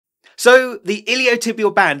So, the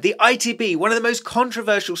iliotibial band, the ITB, one of the most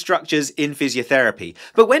controversial structures in physiotherapy.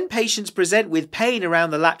 But when patients present with pain around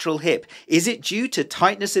the lateral hip, is it due to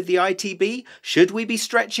tightness of the ITB? Should we be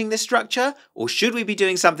stretching this structure? Or should we be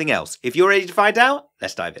doing something else? If you're ready to find out,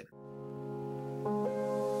 let's dive in.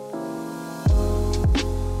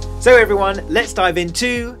 So everyone, let's dive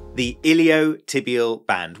into the iliotibial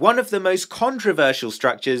band, one of the most controversial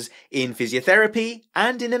structures in physiotherapy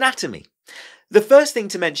and in anatomy. The first thing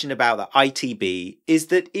to mention about the ITB is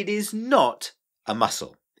that it is not a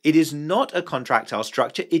muscle. It is not a contractile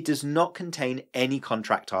structure. It does not contain any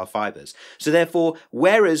contractile fibers. So therefore,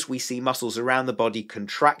 whereas we see muscles around the body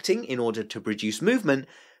contracting in order to produce movement,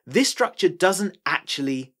 this structure doesn't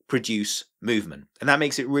actually produce movement. And that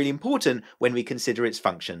makes it really important when we consider its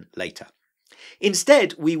function later.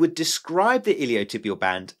 Instead, we would describe the iliotibial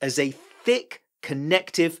band as a thick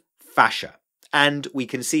connective fascia. And we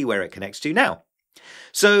can see where it connects to now.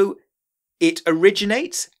 So it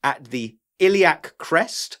originates at the iliac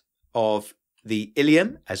crest of the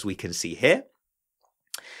ilium, as we can see here.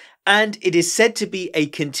 And it is said to be a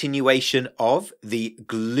continuation of the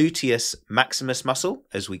gluteus maximus muscle,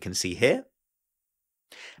 as we can see here,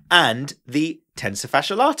 and the tensor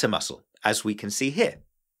fasciae lata muscle, as we can see here.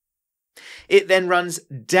 It then runs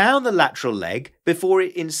down the lateral leg before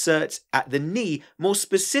it inserts at the knee, more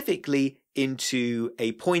specifically into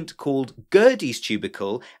a point called Gerdy's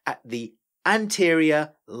tubercle at the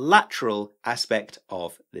anterior lateral aspect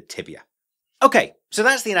of the tibia. Okay, so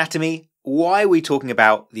that's the anatomy. Why are we talking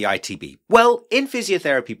about the ITB? Well, in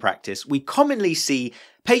physiotherapy practice, we commonly see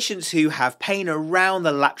patients who have pain around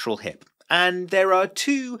the lateral hip. And there are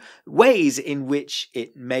two ways in which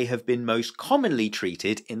it may have been most commonly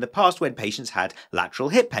treated in the past when patients had lateral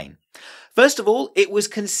hip pain. First of all, it was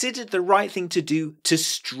considered the right thing to do to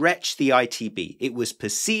stretch the ITB. It was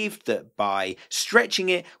perceived that by stretching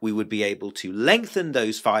it, we would be able to lengthen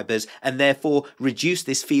those fibers and therefore reduce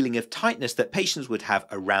this feeling of tightness that patients would have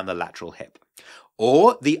around the lateral hip.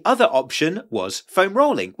 Or the other option was foam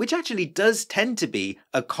rolling, which actually does tend to be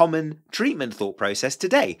a common treatment thought process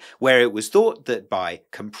today, where it was thought that by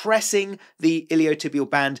compressing the iliotibial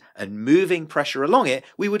band and moving pressure along it,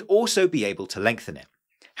 we would also be able to lengthen it.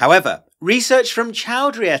 However, research from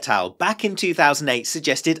Chowdhury et al. Back in 2008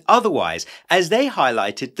 suggested otherwise, as they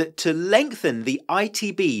highlighted that to lengthen the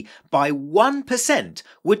ITB by 1%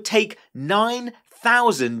 would take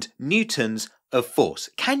 9,000 newtons of force.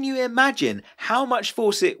 Can you imagine how much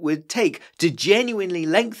force it would take to genuinely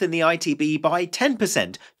lengthen the ITB by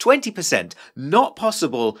 10%, 20%? Not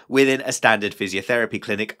possible within a standard physiotherapy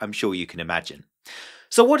clinic, I'm sure you can imagine.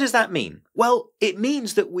 So what does that mean? Well, it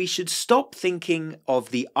means that we should stop thinking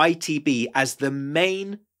of the ITB as the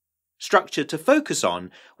main structure to focus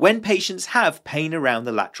on when patients have pain around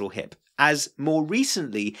the lateral hip, as more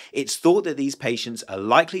recently it's thought that these patients are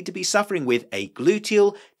likely to be suffering with a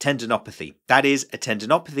gluteal tendinopathy. That is, a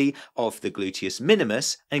tendinopathy of the gluteus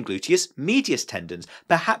minimus and gluteus medius tendons,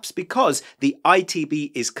 perhaps because the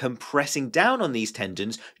ITB is compressing down on these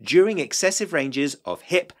tendons during excessive ranges of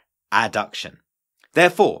hip adduction.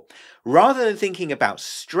 Therefore, rather than thinking about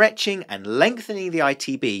stretching and lengthening the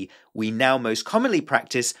ITB, we now most commonly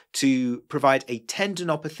practice to provide a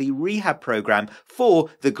tendinopathy rehab program for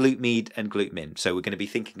the glute med and glute min. So we're going to be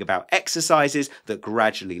thinking about exercises that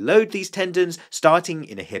gradually load these tendons, starting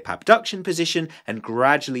in a hip abduction position and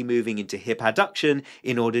gradually moving into hip adduction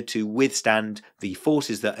in order to withstand the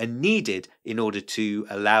forces that are needed in order to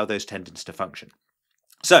allow those tendons to function.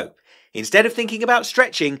 So, instead of thinking about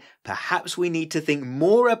stretching, perhaps we need to think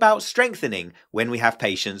more about strengthening when we have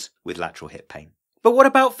patients with lateral hip pain. But what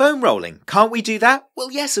about foam rolling? Can't we do that?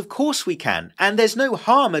 Well, yes, of course we can. And there's no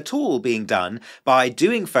harm at all being done by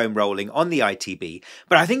doing foam rolling on the ITB.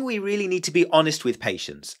 But I think we really need to be honest with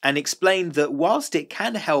patients and explain that whilst it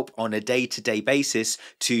can help on a day-to-day basis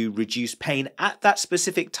to reduce pain at that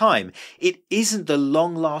specific time, it isn't the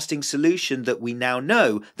long-lasting solution that we now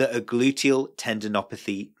know that a gluteal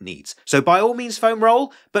tendinopathy needs. So by all means foam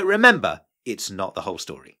roll, but remember, it's not the whole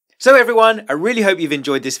story. So everyone, I really hope you've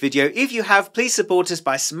enjoyed this video. If you have, please support us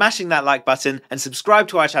by smashing that like button and subscribe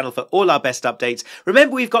to our channel for all our best updates.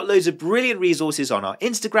 Remember, we've got loads of brilliant resources on our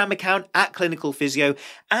Instagram account @clinicalphysio.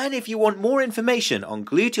 And if you want more information on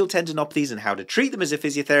gluteal tendinopathies and how to treat them as a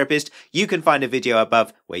physiotherapist, you can find a video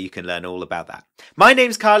above where you can learn all about that. My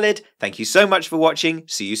name's Khalid. Thank you so much for watching.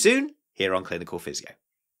 See you soon here on Clinical Physio.